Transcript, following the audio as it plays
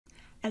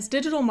As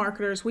digital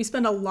marketers, we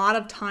spend a lot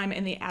of time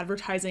in the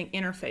advertising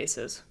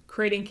interfaces.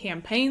 Creating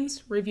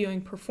campaigns, reviewing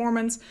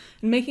performance,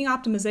 and making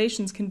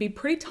optimizations can be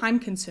pretty time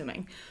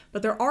consuming,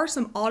 but there are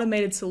some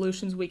automated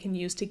solutions we can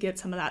use to get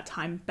some of that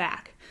time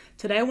back.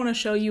 Today I want to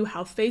show you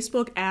how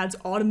Facebook Ads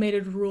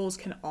automated rules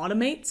can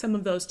automate some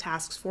of those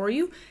tasks for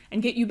you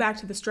and get you back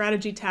to the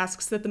strategy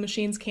tasks that the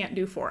machines can't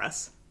do for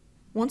us.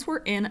 Once we're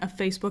in a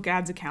Facebook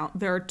Ads account,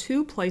 there are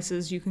two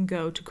places you can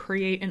go to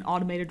create an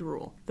automated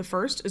rule. The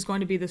first is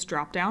going to be this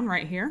drop-down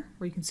right here,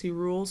 where you can see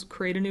Rules,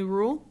 Create a New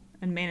Rule,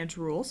 and Manage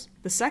Rules.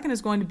 The second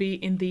is going to be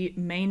in the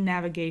main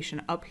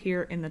navigation up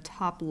here in the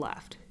top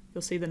left.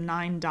 You'll see the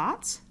 9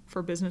 dots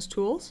for Business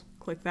Tools.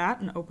 Click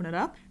that and open it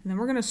up. And then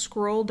we're going to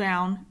scroll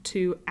down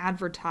to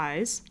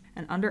Advertise,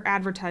 and under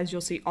Advertise you'll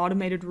see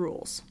Automated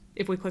Rules.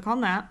 If we click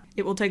on that,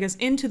 it will take us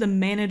into the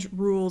Manage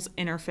Rules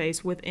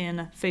interface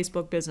within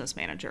Facebook Business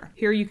Manager.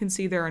 Here you can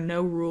see there are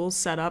no rules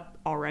set up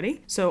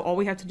already, so all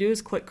we have to do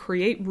is click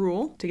Create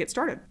Rule to get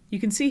started. You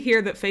can see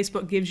here that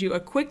Facebook gives you a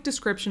quick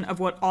description of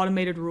what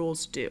automated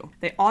rules do.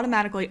 They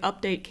automatically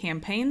update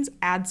campaigns,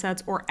 ad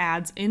sets, or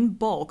ads in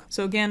bulk.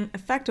 So again,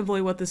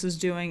 effectively what this is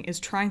doing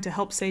is trying to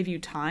help save you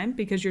time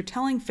because you're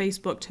telling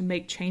Facebook to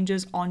make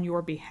changes on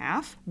your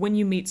behalf when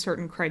you meet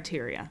certain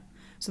criteria.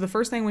 So the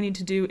first thing we need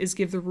to do is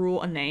give the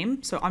rule a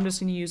name. So I'm just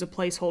going to use a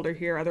placeholder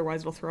here,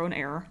 otherwise it'll throw an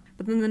error.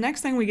 But then the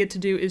next thing we get to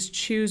do is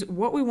choose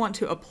what we want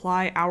to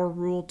apply our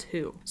rule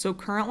to. So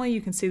currently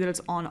you can see that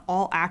it's on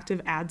all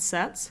active ad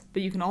sets,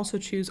 but you can also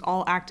choose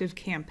all active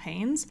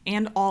campaigns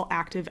and all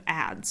active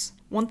ads.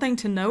 One thing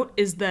to note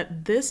is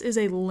that this is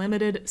a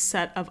limited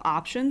set of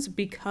options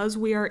because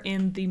we are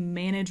in the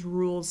Manage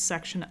Rules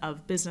section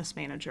of Business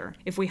Manager.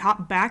 If we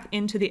hop back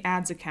into the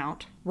ads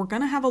account, we're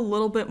going to have a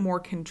little bit more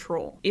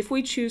control. If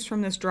we choose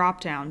from this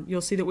drop-down,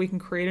 you'll see that we can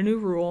create a new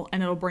rule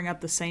and it'll bring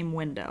up the same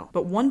window.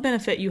 But one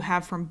benefit you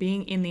have from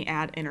being in the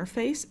ad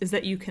interface is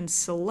that you can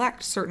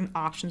select certain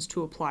options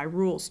to apply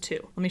rules to.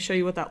 Let me show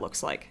you what that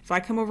looks like. If I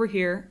come over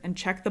here and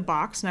check the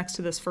box next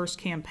to this first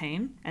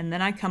campaign, and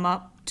then I come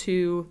up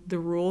to the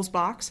rules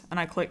box and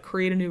I click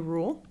Create a New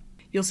Rule,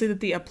 you'll see that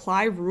the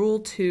Apply Rule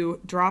to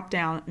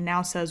drop-down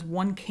now says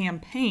one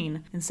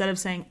campaign instead of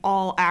saying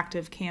all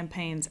active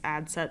campaigns,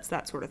 ad sets,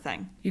 that sort of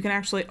thing. You can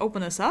actually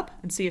open this up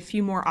and see a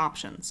few more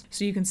options.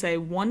 So you can say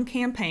one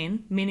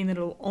campaign, meaning that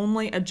it'll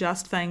only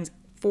adjust things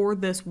for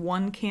this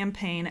one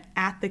campaign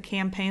at the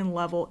campaign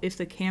level if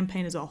the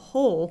campaign as a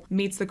whole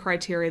meets the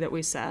criteria that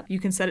we set. You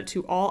can set it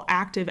to all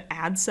active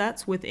ad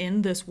sets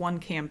within this one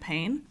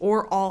campaign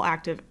or all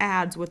active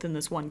ads within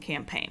this one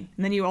campaign.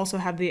 And then you also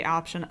have the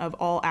option of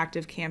all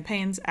active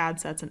campaigns, ad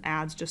sets, and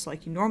ads just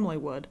like you normally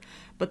would.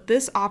 But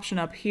this option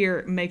up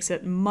here makes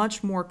it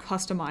much more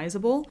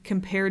customizable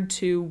compared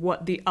to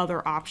what the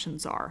other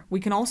options are.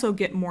 We can also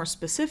get more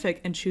specific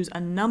and choose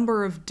a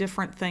number of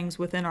different things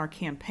within our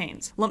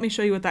campaigns. Let me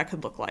show you what that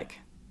could look like.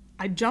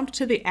 I jumped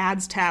to the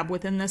Ads tab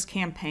within this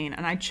campaign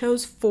and I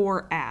chose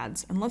 4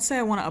 ads. And let's say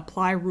I want to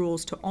apply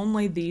rules to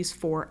only these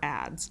 4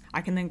 ads.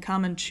 I can then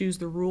come and choose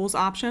the Rules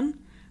option,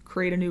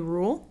 create a new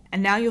rule,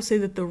 and now you'll see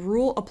that the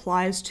rule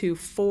applies to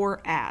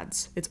 4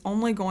 ads. It's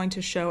only going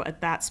to show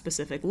at that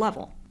specific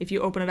level. If you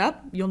open it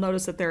up, you'll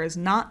notice that there is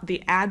not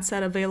the ad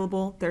set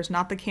available, there's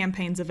not the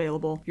campaigns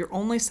available. You're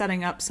only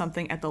setting up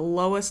something at the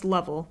lowest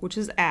level, which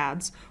is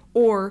ads,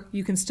 or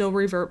you can still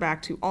revert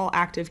back to all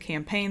active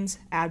campaigns,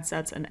 ad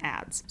sets, and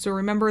ads. So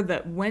remember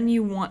that when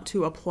you want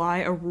to apply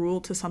a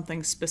rule to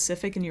something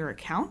specific in your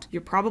account,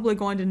 you're probably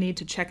going to need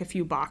to check a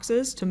few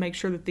boxes to make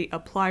sure that the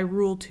Apply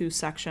Rule To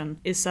section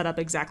is set up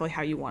exactly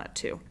how you want it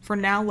to. For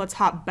now, let's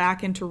hop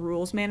back into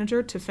Rules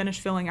Manager to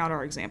finish filling out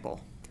our example.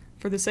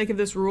 For the sake of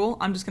this rule,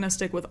 I'm just going to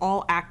stick with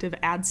all active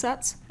ad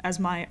sets as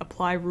my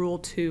Apply Rule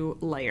To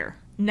layer.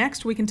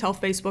 Next, we can tell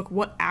Facebook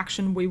what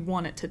action we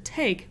want it to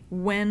take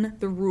when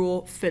the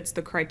rule fits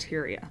the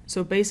criteria.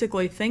 So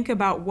basically, think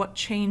about what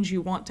change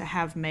you want to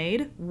have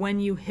made when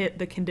you hit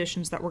the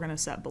conditions that we're going to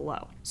set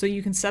below. So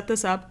you can set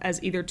this up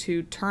as either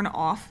to turn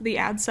off the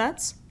ad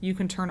sets, you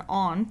can turn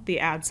on the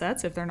ad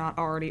sets if they're not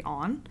already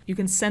on. You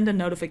can send a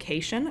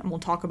notification, and we'll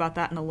talk about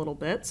that in a little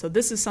bit. So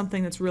this is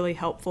something that's really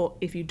helpful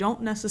if you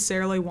don't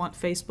necessarily want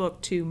Facebook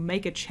to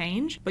make a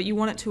change, but you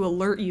want it to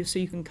alert you so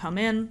you can come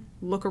in,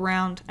 look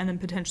around, and then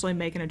potentially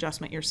make an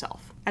adjustment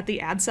yourself. At the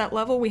ad set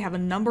level, we have a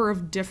number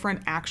of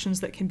different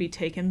actions that can be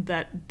taken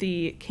that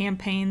the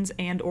campaigns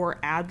and/or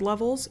ad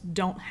levels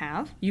don't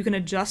have. You can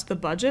adjust the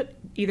budget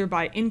either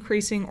by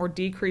increasing or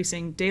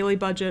decreasing daily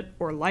budget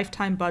or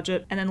lifetime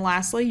budget. And then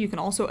lastly, you can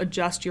also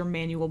adjust your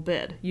manual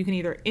bid. You can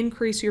either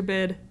increase your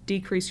bid,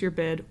 decrease your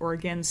bid, or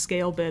again,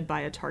 scale bid by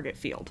a target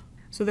field.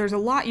 So there's a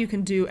lot you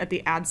can do at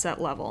the ad set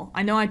level.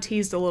 I know I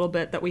teased a little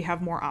bit that we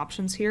have more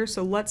options here,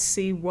 so let's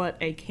see what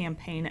a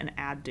campaign and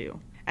ad do.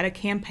 At a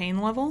campaign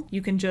level,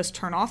 you can just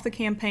turn off the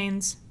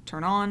campaigns,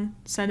 turn on,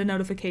 send a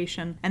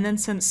notification, and then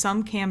since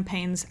some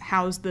campaigns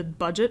house the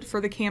budget for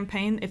the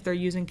campaign if they're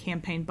using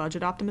campaign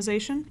budget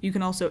optimization, you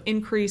can also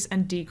increase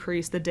and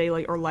decrease the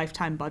daily or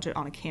lifetime budget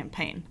on a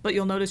campaign. But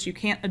you'll notice you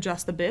can't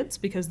adjust the bids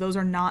because those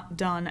are not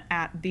done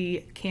at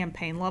the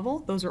campaign level.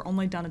 Those are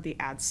only done at the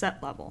ad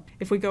set level.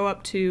 If we go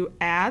up to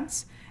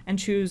ads and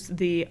choose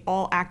the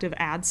all active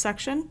ads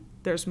section,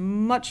 there's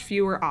much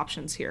fewer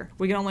options here.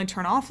 We can only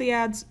turn off the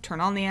ads,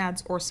 turn on the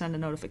ads, or send a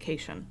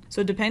notification.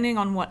 So depending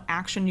on what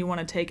action you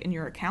want to take in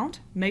your account,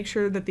 make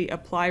sure that the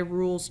apply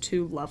rules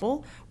to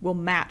level will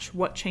match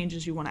what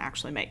changes you want to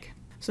actually make.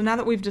 So now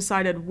that we've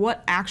decided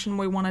what action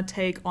we want to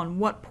take on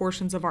what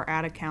portions of our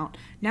ad account,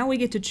 now we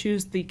get to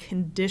choose the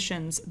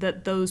conditions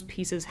that those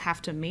pieces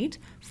have to meet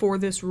for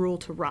this rule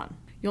to run.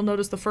 You'll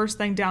notice the first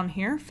thing down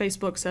here,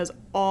 Facebook says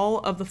all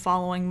of the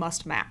following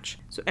must match.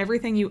 So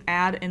everything you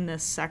add in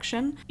this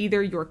section,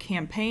 either your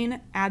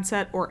campaign, ad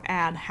set, or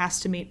ad has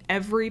to meet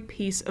every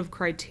piece of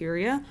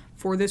criteria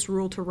for this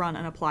rule to run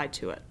and apply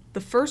to it. The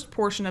first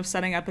portion of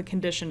setting up a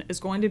condition is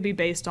going to be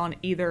based on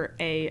either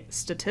a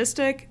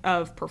statistic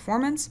of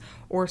performance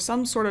or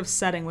some sort of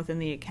setting within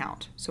the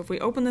account. So if we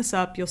open this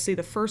up, you'll see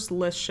the first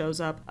list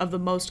shows up of the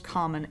most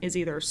common is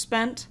either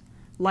spent,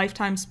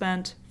 lifetime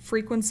spent,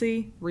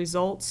 frequency,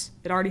 results.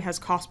 It already has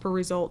cost per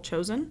result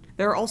chosen.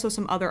 There are also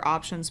some other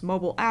options: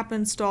 mobile app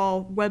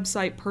install,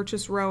 website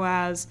purchase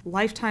ROAS,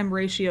 lifetime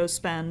ratio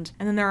spend,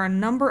 and then there are a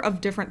number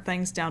of different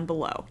things down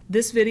below.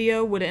 This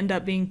video would end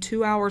up being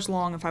 2 hours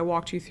long if I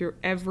walked you through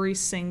every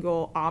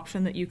single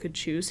option that you could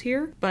choose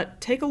here, but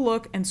take a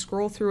look and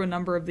scroll through a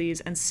number of these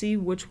and see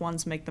which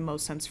ones make the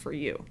most sense for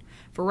you.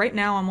 For right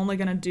now, I'm only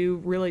going to do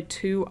really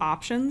 2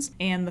 options,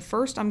 and the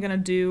first I'm going to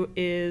do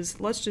is,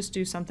 let's just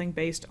do something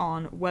based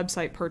on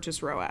website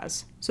purchase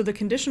ROAS. So the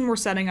condition we're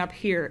setting up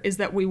here is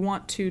that we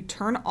want to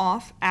turn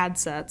off ad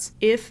sets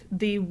if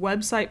the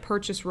website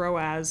purchase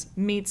ROAS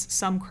meets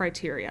some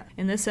criteria.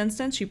 In this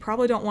instance, you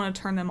probably don't want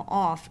to turn them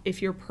off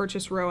if your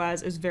purchase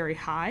ROAS is very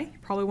high. You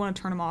probably want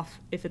to turn them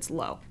off if it's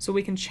low. So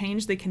we can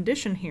change the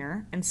condition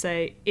here and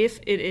say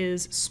if it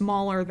is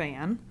smaller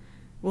than,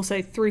 we'll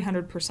say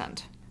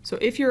 300%. So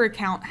if your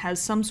account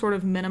has some sort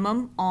of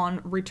minimum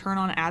on return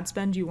on ad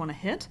spend you want to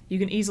hit, you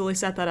can easily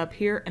set that up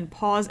here and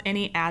pause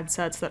any ad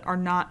sets that are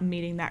not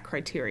meeting that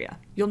criteria.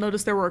 You'll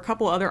notice there were a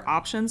couple other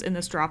options in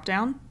this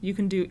dropdown. You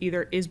can do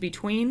either is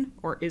between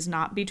or is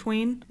not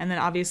between, and then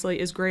obviously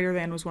is greater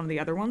than was one of the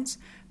other ones.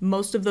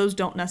 Most of those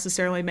don't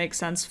necessarily make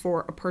sense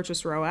for a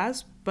purchase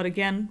ROAS, but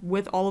again,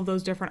 with all of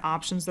those different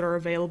options that are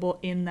available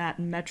in that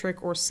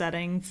metric or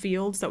setting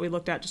fields that we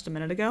looked at just a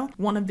minute ago,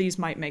 one of these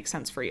might make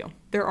sense for you.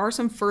 There are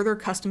some further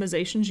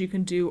customizations you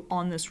can do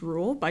on this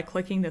rule by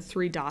clicking the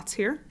 3 dots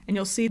here, and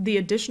you'll see the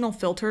additional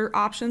filter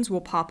options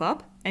will pop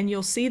up. And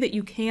you'll see that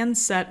you can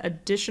set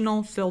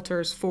additional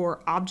filters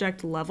for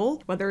object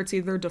level, whether it's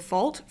either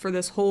default for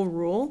this whole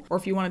rule, or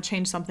if you want to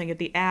change something at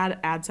the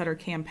ad set, or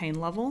campaign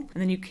level. And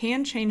then you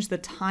can change the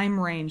time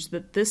range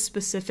that this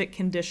specific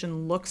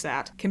condition looks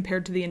at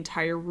compared to the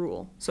entire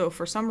rule. So if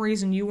for some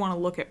reason you want to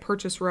look at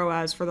purchase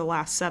ROAS for the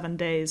last 7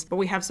 days, but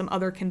we have some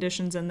other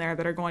conditions in there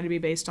that are going to be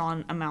based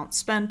on amount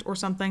spent or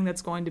something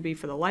that's going to be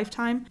for the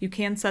lifetime, you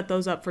can set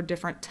those up for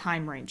different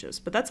time ranges.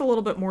 But that's a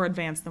little bit more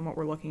advanced than what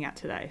we're looking at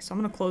today. So I'm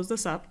going to close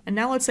this up. And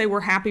now let's say we're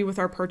happy with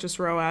our purchase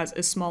ROAS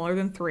is smaller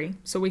than 3,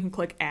 so we can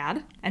click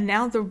add. And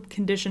now the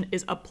condition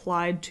is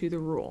applied to the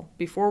rule.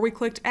 Before we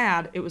clicked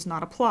add, it was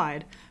not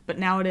applied, but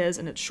now it is,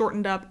 and it's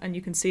shortened up, and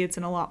you can see it's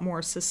in a lot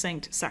more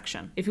succinct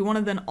section. If you want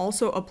to then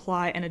also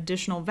apply an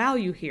additional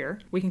value here,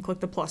 we can click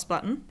the plus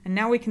button, and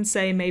now we can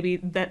say maybe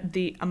that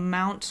the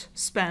amount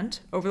spent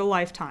over the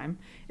lifetime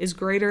is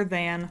greater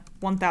than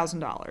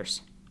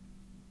 $1,000.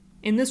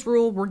 In this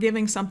rule, we're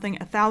giving something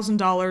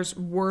 $1,000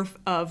 worth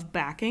of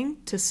backing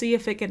to see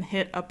if it can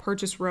hit a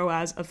purchase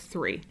ROAS of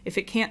 3. If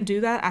it can't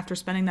do that after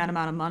spending that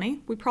amount of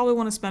money, we probably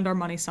want to spend our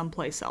money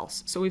someplace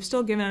else. So we've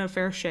still given it a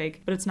fair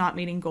shake, but it's not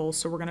meeting goals,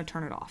 so we're going to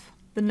turn it off.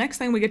 The next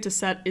thing we get to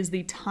set is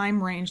the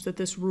time range that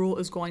this rule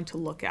is going to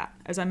look at.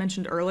 As I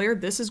mentioned earlier,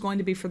 this is going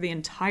to be for the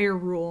entire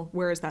rule,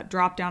 whereas that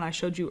drop down I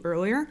showed you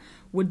earlier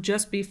would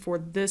just be for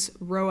this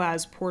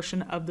ROAS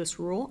portion of this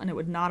rule, and it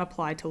would not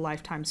apply to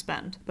lifetime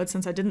spend. But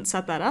since I didn't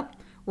set that up,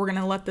 we're going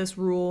to let this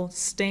rule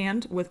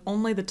stand with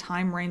only the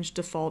time range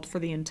default for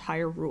the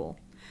entire rule.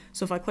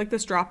 So if I click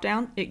this drop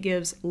down, it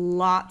gives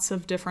lots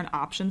of different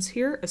options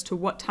here as to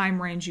what time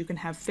range you can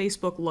have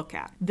Facebook look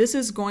at. This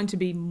is going to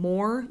be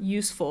more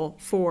useful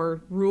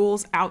for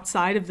rules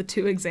outside of the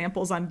 2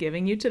 examples I'm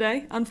giving you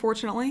today,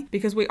 unfortunately,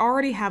 because we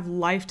already have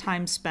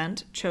lifetime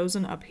spent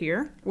chosen up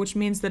here, which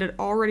means that it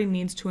already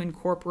needs to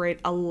incorporate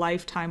a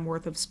lifetime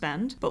worth of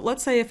spend. But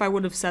let's say if I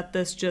would have set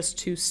this just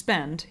to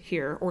spend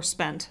here, or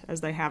spent as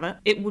they have it,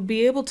 it would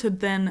be able to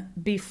then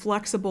be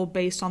flexible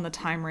based on the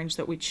time range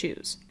that we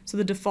choose. So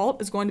the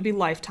default is going to be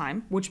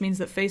lifetime, which means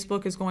that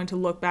Facebook is going to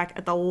look back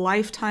at the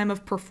lifetime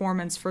of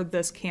performance for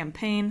this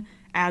campaign,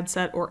 ad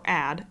set, or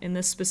ad. In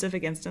this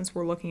specific instance,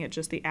 we're looking at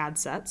just the ad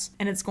sets,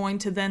 and it's going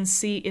to then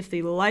see if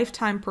the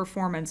lifetime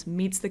performance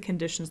meets the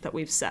conditions that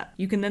we've set.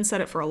 You can then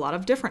set it for a lot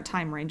of different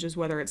time ranges,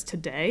 whether it's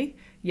today,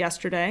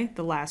 yesterday,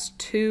 the last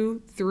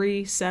 2,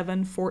 3,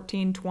 7,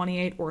 14,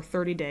 28, or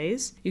 30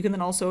 days. You can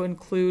then also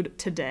include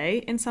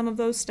today in some of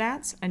those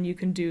stats, and you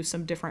can do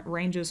some different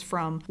ranges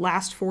from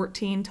last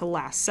 14 to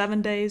last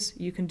 7 days.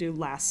 You can do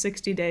last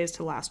 60 days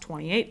to last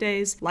 28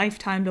 days,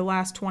 lifetime to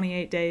last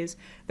 28 days.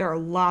 There are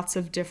lots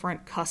of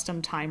different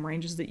custom time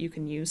ranges that you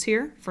can use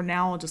here. For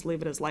now, I'll just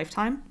leave it as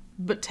lifetime.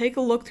 But take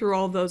a look through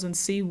all of those and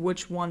see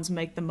which ones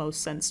make the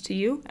most sense to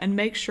you, and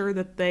make sure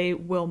that they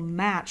will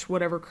match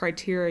whatever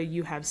criteria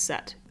you have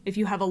set. If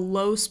you have a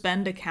low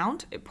spend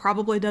account, it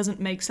probably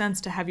doesn't make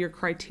sense to have your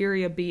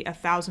criteria be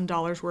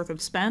 $1,000 worth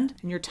of spend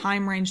and your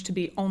time range to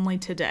be only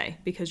today,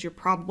 because you're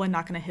probably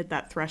not going to hit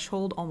that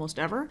threshold almost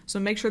ever. So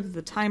make sure that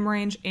the time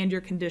range and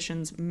your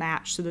conditions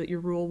match so that your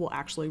rule will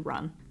actually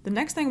run. The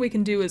next thing we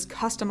can do is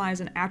customize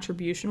an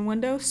attribution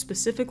window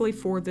specifically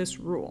for this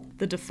rule.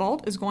 The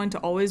default is going to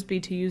always be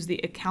to use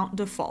the account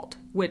default,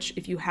 which,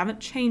 if you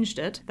haven't changed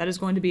it, that is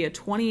going to be a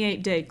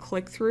 28-day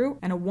click-through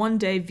and a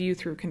 1-day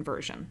view-through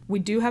conversion. We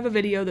do have a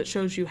video that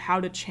shows you how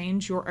to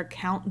change your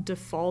account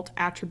default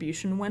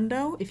attribution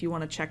window if you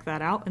want to check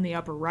that out in the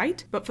upper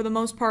right, but for the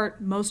most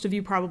part, most of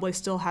you probably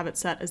still have it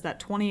set as that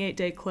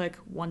 28-day click,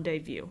 1-day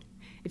view.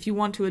 If you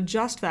want to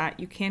adjust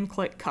that, you can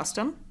click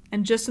Custom.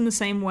 And just in the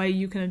same way,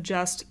 you can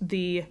adjust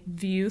the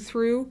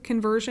view-through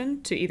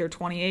conversion to either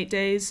 28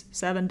 days,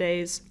 7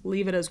 days,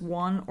 leave it as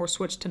 1, or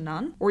switch to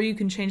none. Or you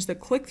can change the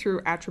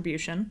click-through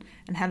attribution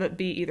and have it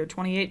be either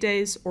 28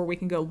 days, or we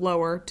can go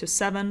lower to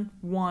 7,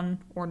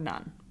 1, or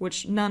none,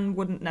 which none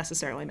wouldn't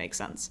necessarily make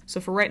sense.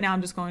 So for right now,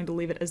 I'm just going to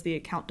leave it as the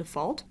account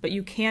default, but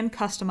you can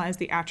customize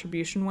the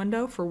attribution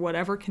window for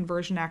whatever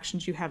conversion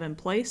actions you have in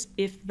place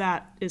if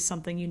that is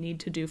something you need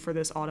to do for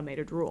this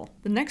automated rule.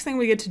 The next thing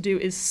we get to do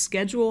is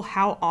schedule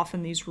how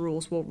often these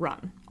rules will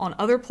run. On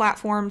other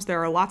platforms,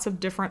 there are lots of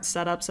different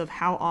setups of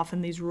how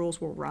often these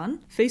rules will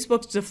run.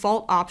 Facebook's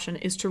default option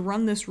is to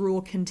run this rule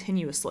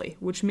continuously,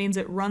 which means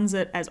it runs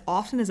it as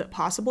often as it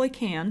possibly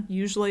can,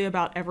 usually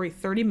about every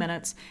 30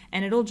 minutes,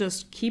 and it'll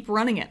just keep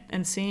running it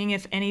and seeing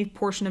if any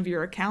portion of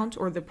your account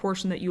or the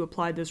portion that you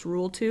applied this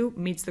rule to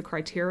meets the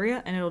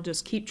criteria, and it'll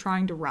just keep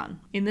trying to run.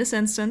 In this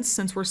instance,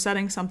 since we're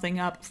setting something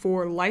up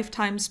for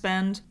lifetime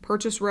spend,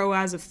 purchase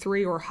ROAS of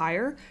 3 or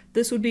higher,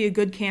 this would be a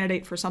good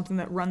candidate for something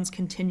that runs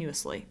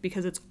continuously,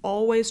 because it's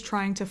always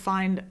trying to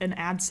find an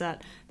ad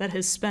set that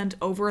has spent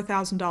over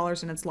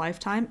 $1,000 in its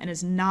lifetime and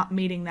is not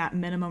meeting that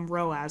minimum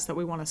ROAS that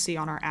we want to see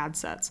on our ad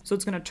sets. So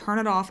it's going to turn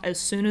it off as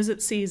soon as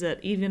it sees it,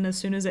 even as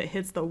soon as it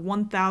hits the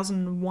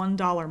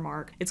 $1,001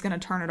 mark, it's going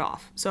to turn it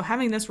off. So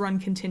having this run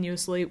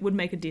continuously would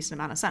make a decent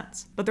amount of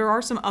sense. But there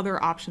are some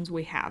other options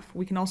we have.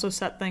 We can also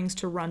set things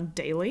to run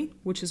daily,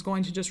 which is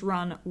going to just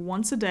run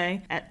once a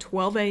day at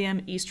 12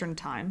 a.m. Eastern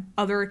Time.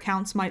 Other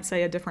accounts might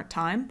say a different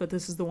time, but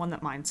this is the one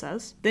that mine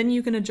says. Then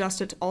you can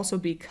adjust it to also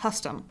be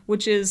custom,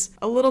 which is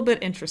a little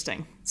bit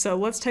interesting. So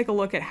let's take a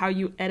look at how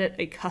you edit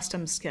a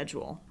custom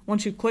schedule.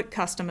 Once you click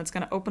custom, it's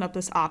going to open up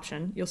this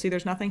option. You'll see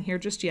there's nothing here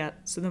just yet,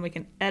 so then we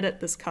can edit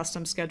this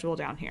custom schedule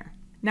down here.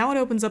 Now it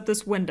opens up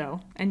this window,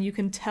 and you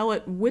can tell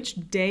it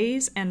which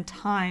days and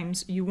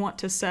times you want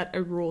to set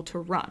a rule to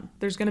run.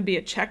 There's going to be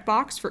a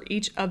checkbox for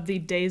each of the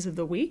days of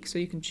the week, so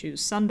you can choose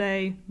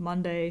Sunday,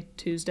 Monday,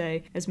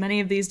 Tuesday, as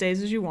many of these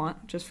days as you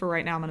want. Just for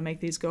right now, I'm going to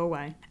make these go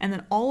away. And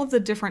then all of the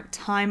different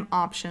time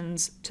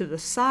options to the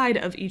side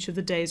of each of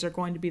the days are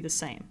going to be the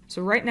same.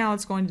 So right now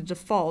it's going to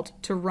default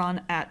to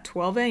run at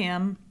 12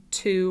 a.m.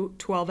 to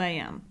 12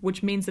 a.m.,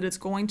 which means that it's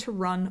going to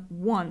run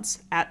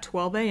once at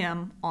 12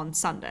 a.m. on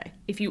Sunday.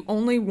 If you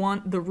only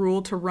want the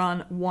rule to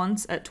run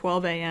once at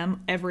 12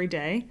 a.m. every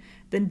day,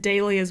 then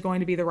daily is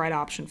going to be the right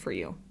option for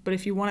you. But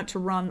if you want it to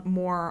run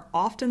more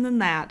often than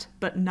that,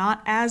 but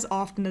not as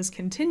often as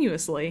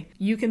continuously,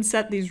 you can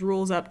set these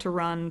rules up to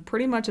run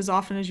pretty much as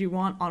often as you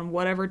want on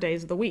whatever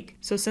days of the week.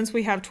 So since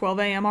we have 12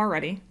 a.m.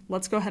 already,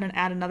 let's go ahead and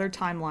add another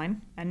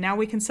timeline. And now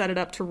we can set it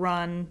up to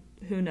run,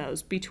 who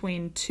knows,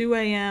 between 2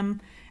 a.m.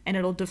 and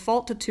it'll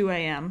default to 2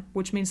 a.m.,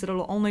 which means that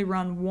it'll only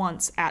run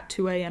once at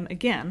 2 a.m.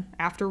 again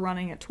after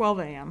running at 12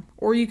 a.m.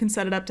 Or you can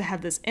set it up to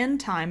have this end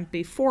time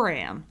be 4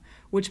 a.m.,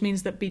 which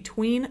means that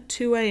between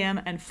 2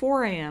 a.m. and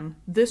 4 a.m.,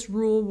 this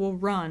rule will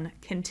run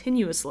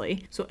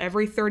continuously, so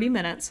every 30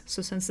 minutes.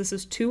 So since this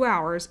is 2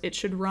 hours, it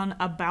should run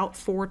about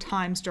 4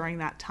 times during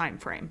that time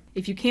frame.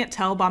 If you can't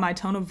tell by my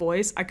tone of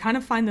voice, I kind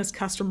of find this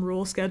custom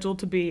rule schedule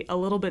to be a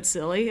little bit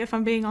silly, if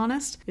I'm being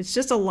honest. It's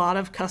just a lot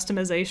of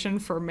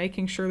customization for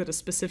making sure that a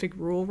specific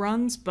rule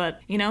runs,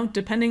 but you know,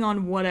 depending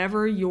on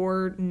whatever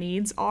your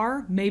needs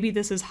are, maybe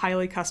this is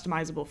highly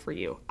customizable for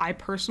you. I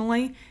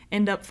personally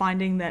end up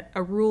finding that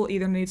a rule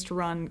either needs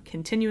to run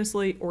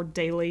continuously or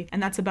daily,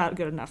 and that's about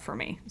good enough for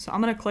me. So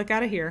I'm going to click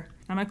out of here,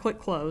 I'm going to click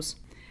close,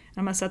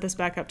 I'm going to set this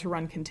back up to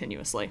run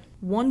continuously.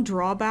 One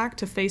drawback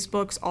to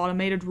Facebook's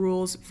automated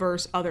rules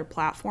versus other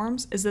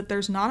platforms is that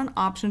there's not an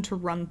option to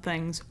run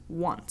things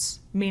once.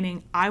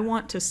 Meaning, I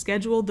want to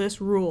schedule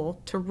this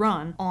rule to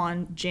run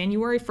on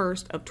January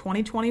 1st of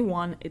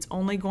 2021. It's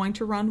only going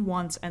to run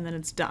once and then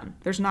it's done.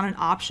 There's not an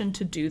option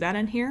to do that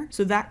in here.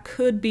 So that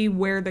could be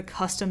where the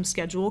custom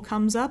schedule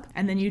comes up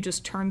and then you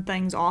just turn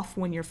things off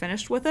when you're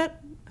finished with it.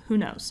 Who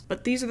knows?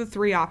 But these are the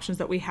three options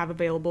that we have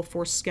available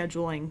for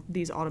scheduling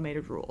these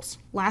automated rules.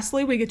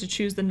 Lastly, we get to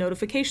choose the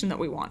notification that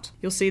we want.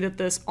 You'll see that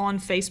this on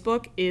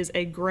Facebook is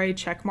a gray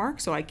check mark,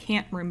 so I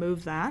can't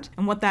remove that.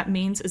 And what that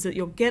means is that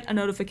you'll get a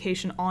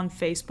notification on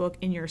Facebook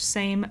in your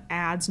same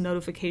ads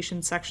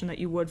notification section that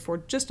you would for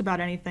just about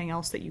anything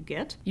else that you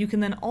get. You can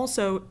then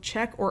also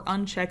check or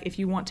uncheck if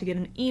you want to get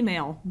an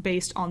email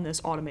based on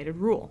this automated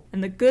rule.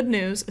 And the good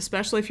news,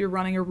 especially if you're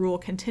running a rule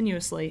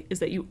continuously, is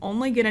that you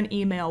only get an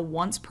email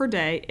once per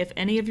day if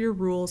any of your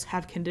rules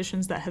have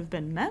conditions that have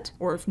been met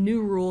or if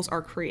new rules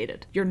are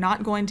created. You're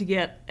not going to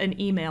get an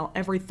email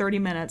every 30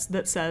 minutes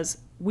that says,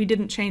 we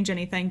didn't change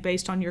anything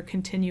based on your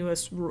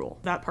continuous rule.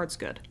 That part's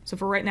good. So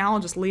for right now, I'll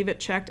just leave it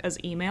checked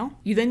as email.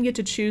 You then get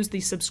to choose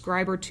the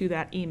subscriber to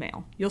that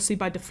email. You'll see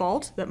by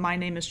default that my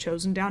name is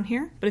chosen down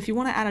here, but if you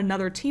want to add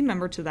another team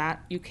member to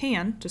that, you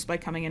can just by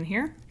coming in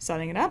here,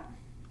 setting it up,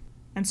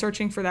 and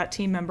searching for that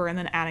team member and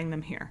then adding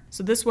them here.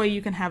 So this way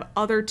you can have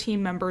other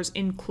team members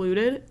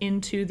included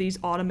into these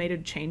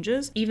automated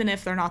changes, even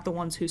if they're not the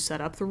ones who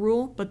set up the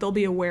rule, but they'll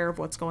be aware of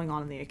what's going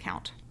on in the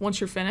account. Once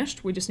you're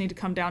finished, we just need to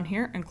come down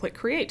here and click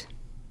create.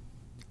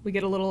 We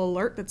get a little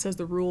alert that says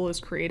the rule is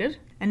created.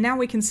 And now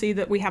we can see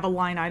that we have a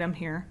line item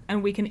here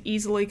and we can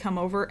easily come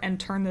over and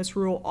turn this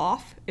rule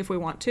off if we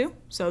want to.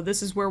 So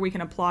this is where we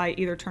can apply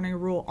either turning a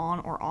rule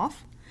on or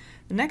off.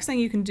 The next thing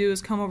you can do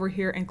is come over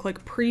here and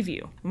click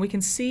preview, and we can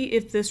see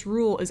if this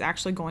rule is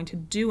actually going to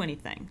do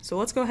anything. So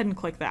let's go ahead and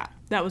click that.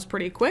 That was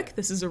pretty quick.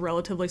 This is a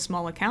relatively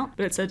small account,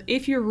 but it said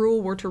if your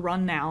rule were to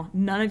run now,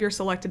 none of your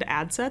selected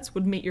ad sets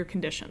would meet your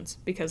conditions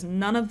because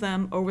none of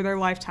them over their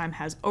lifetime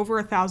has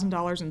over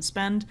 $1,000 in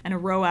spend and a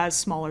ROAS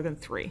smaller than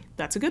 3.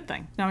 That's a good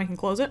thing. Now we can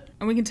close it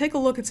and we can take a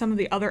look at some of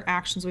the other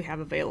actions we have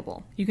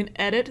available. You can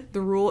edit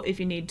the rule if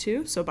you need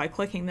to. So by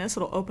clicking this,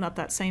 it'll open up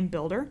that same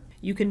builder.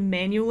 You can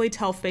manually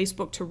tell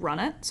Facebook to run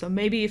it. So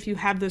maybe if you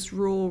have this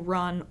rule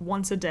run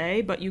once a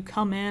day, but you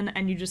come in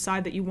and you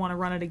decide that you want to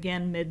run it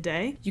again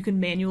midday, you can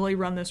manually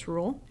run this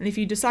rule. And if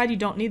you decide you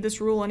don't need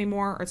this rule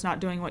anymore or it's not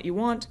doing what you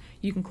want,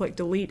 you can click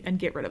delete and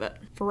get rid of it.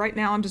 For right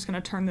now, I'm just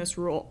going to turn this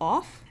rule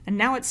off. And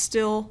now it's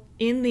still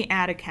in the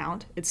ad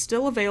account. It's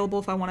still available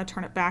if I want to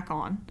turn it back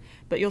on,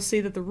 but you'll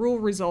see that the rule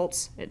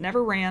results, it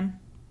never ran.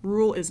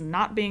 Rule is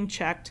not being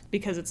checked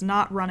because it's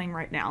not running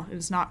right now. It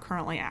is not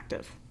currently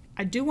active.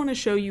 I do want to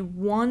show you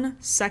one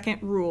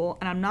second rule,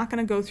 and I'm not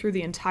going to go through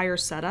the entire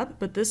setup,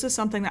 but this is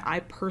something that I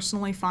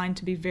personally find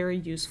to be very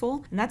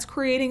useful, and that's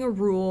creating a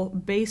rule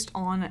based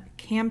on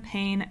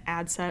campaign,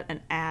 ad set,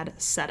 and ad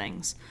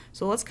settings.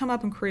 So let's come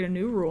up and create a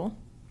new rule.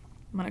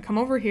 I'm going to come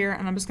over here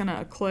and I'm just going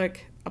to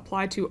click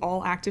apply to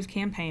all active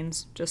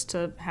campaigns just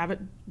to have it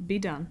be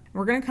done.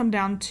 We're going to come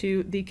down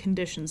to the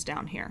conditions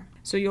down here.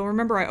 So you'll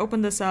remember I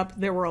opened this up.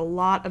 There were a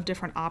lot of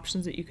different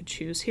options that you could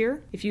choose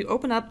here. If you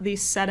open up the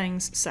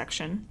settings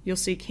section, you'll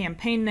see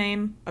campaign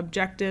name,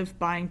 objective,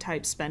 buying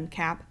type, spend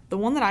cap. The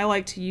one that I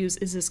like to use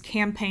is this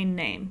campaign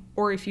name,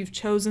 or if you've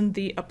chosen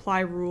the apply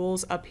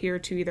rules up here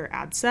to either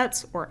ad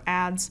sets or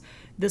ads,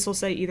 this will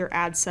say either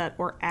ad set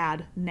or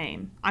ad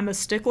name. I'm a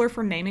stickler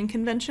for naming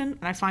convention,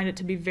 and I find it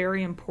to be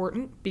very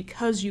important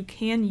because you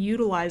can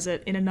utilize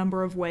it in a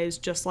number of ways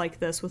just like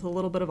this with a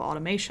little bit of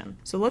automation.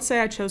 So let's say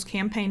I chose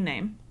campaign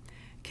name,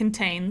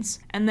 contains,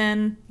 and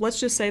then let's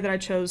just say that I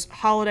chose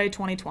holiday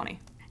 2020.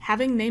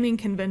 Having naming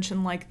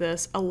convention like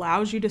this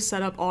allows you to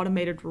set up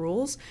automated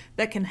rules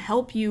that can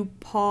help you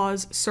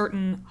pause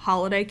certain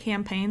holiday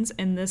campaigns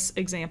in this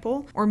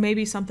example, or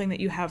maybe something that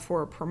you have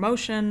for a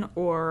promotion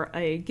or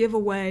a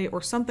giveaway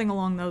or something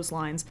along those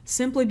lines,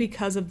 simply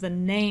because of the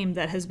name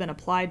that has been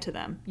applied to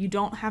them. You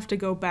don't have to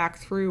go back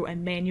through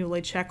and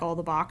manually check all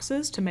the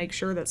boxes to make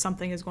sure that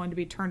something is going to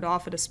be turned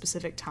off at a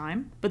specific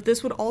time. But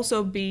this would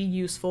also be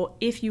useful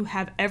if you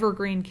have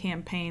evergreen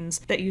campaigns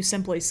that you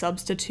simply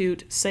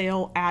substitute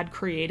sale ad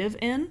creative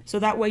in, so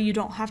that way you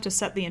don't have to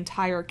set the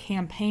entire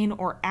campaign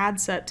or ad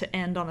set to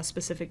end on a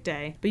specific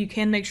day, but you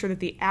can make sure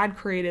that the ad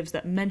creatives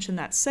that mention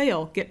that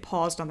sale get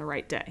paused on the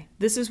right day.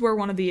 This is where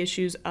one of the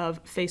issues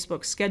of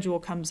Facebook's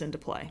schedule comes into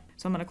play.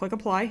 So I'm going to click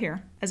apply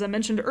here. As I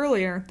mentioned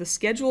earlier, the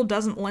schedule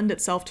doesn't lend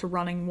itself to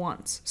running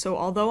once. So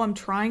although I'm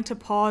trying to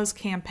pause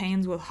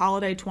campaigns with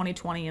holiday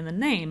 2020 in the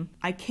name,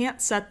 I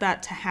can't set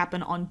that to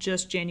happen on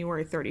just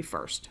January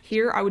 31st.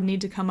 Here I would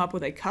need to come up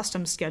with a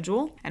custom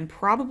schedule, and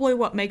probably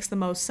what makes the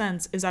most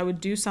sense is I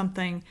would do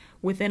something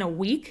within a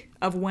week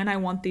of when I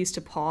want these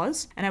to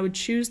pause, and I would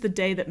choose the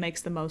day that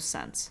makes the most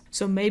sense.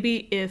 So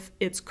maybe if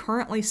it's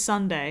currently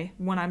Sunday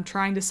when I'm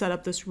trying to set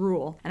up this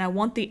rule and I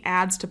want the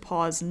ads to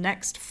pause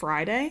next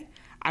Friday,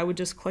 I would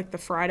just click the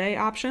Friday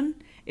option.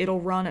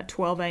 It'll run at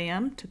 12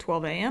 a.m. to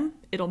 12 a.m.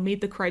 It'll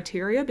meet the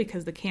criteria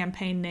because the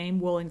campaign name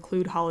will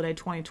include holiday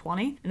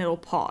 2020, and it'll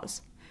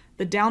pause.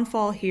 The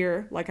downfall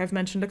here, like I've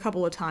mentioned a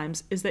couple of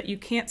times, is that you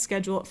can't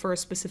schedule it for a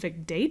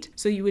specific date,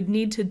 so you would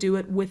need to do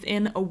it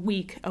within a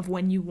week of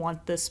when you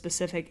want this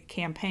specific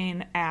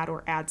campaign, ad,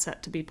 or ad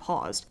set to be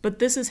paused. But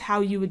this is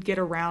how you would get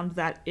around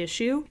that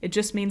issue. It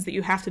just means that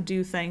you have to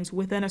do things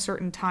within a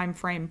certain time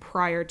frame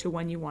prior to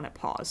when you want it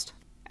paused.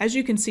 As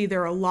you can see,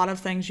 there are a lot of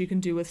things you can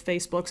do with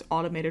Facebook's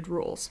automated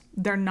rules.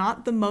 They're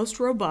not the most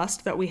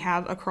robust that we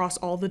have across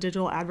all the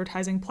digital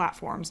advertising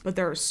platforms, but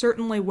there are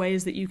certainly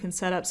ways that you can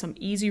set up some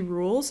easy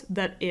rules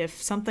that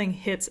if something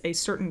hits a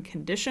certain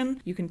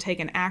condition, you can take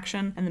an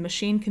action and the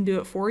machine can do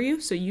it for you,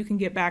 so you can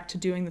get back to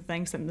doing the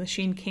things that the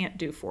machine can't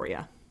do for you.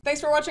 Thanks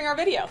for watching our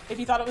video. If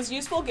you thought it was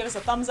useful, give us a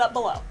thumbs up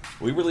below.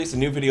 We release a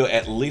new video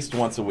at least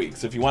once a week,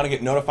 so if you want to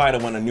get notified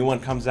of when a new one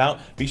comes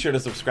out, be sure to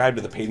subscribe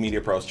to the Paid Media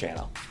Pros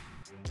channel.